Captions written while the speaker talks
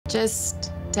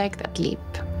Just take that leap.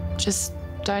 Just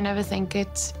don't overthink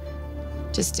it.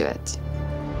 Just do it.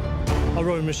 All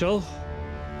right, Michelle.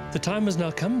 The time has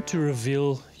now come to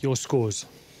reveal your scores.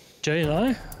 Jay and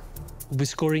I will be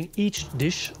scoring each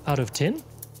dish out of 10,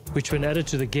 which when added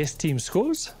to the guest team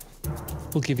scores,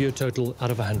 will give you a total out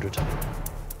of 100.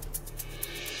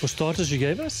 For starters, you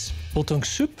gave us biltong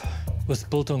soup with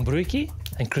biltong broodjie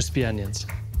and crispy onions.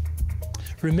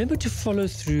 Remember to follow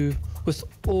through with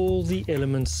all the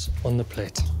elements on the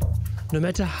plate. No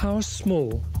matter how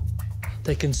small,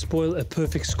 they can spoil a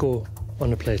perfect score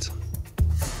on a plate.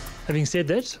 Having said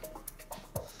that,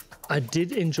 I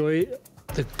did enjoy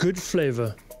the good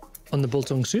flavor on the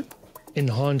biltong soup,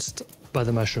 enhanced by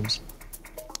the mushrooms.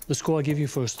 The score I give you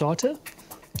for a starter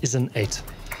is an 8.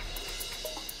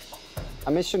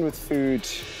 Our mission with food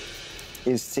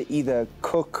is to either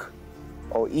cook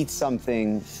or eat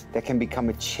something that can become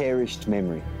a cherished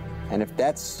memory. And if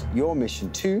that's your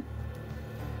mission too,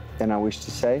 then I wish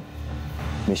to say,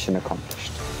 mission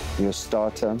accomplished. Your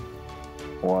starter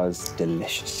was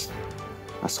delicious.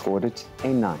 I scored it a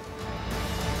 9.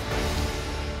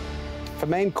 For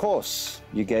main course,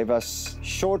 you gave us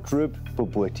short rib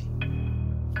bobotie.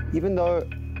 Even though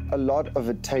a lot of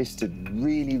it tasted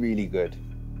really, really good,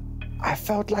 I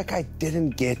felt like I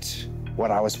didn't get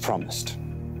what I was promised.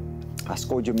 I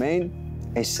scored your main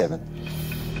a 7.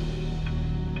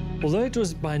 Although it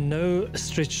was by no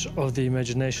stretch of the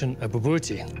imagination a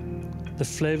bobotie, the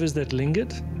flavors that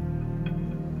lingered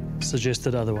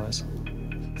suggested otherwise.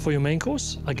 For your main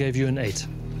course, I gave you an 8.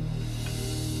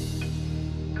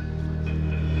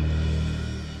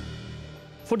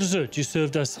 For dessert, you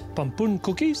served us pampoen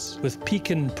cookies with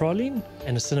pecan praline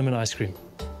and a cinnamon ice cream.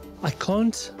 I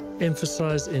can't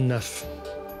emphasize enough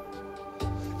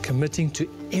committing to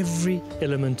every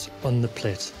element on the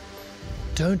plate.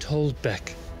 Don't hold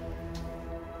back.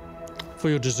 For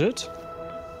your dessert,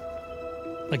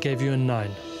 I gave you a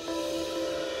 9.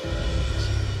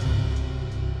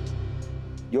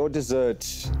 Your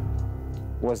dessert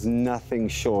was nothing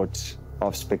short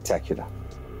of spectacular.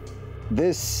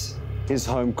 This is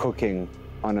home cooking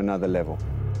on another level.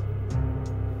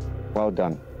 Well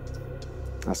done.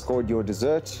 I scored your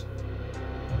dessert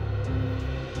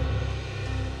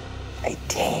a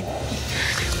 10.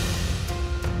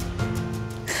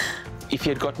 If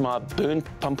you had got my burnt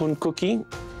pampoen cookie,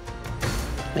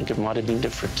 I think it might have been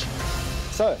different.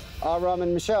 So, Aram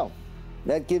and Michelle,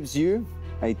 that gives you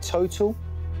a total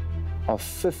of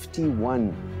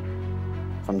 51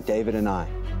 from David and I.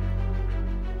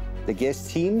 The guest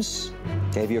teams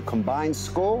gave you a combined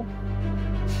score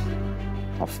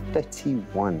of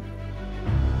 31.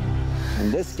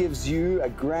 And this gives you a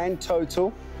grand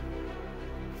total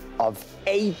of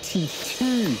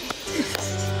 82.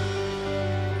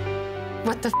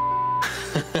 What the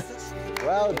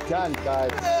Well done,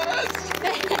 guys.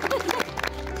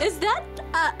 Is that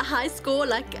a high score,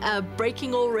 like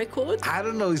breaking all records? I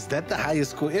don't know, is that the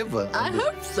highest score ever? I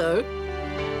hope so.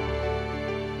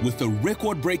 With a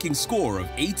record-breaking score of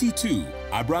 82,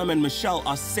 Abraham and Michelle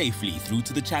are safely through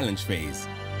to the challenge phase.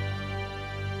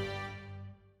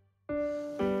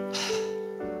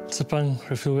 Tsipang,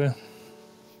 Refuwe,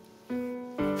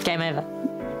 Game over.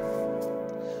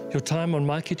 your time on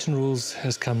My Kitchen Rules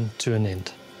has come to an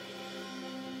end.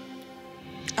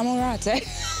 I'm all right, eh?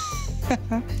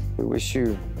 We wish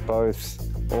you both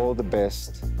all the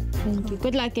best. Thank you.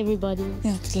 Good luck, everybody.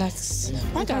 Yeah, good luck.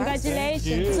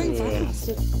 Congratulations.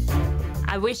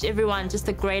 I wish everyone just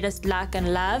the greatest luck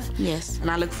and love. Yes, and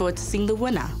I look forward to seeing the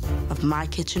winner of My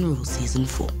Kitchen Rules Season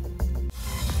 4.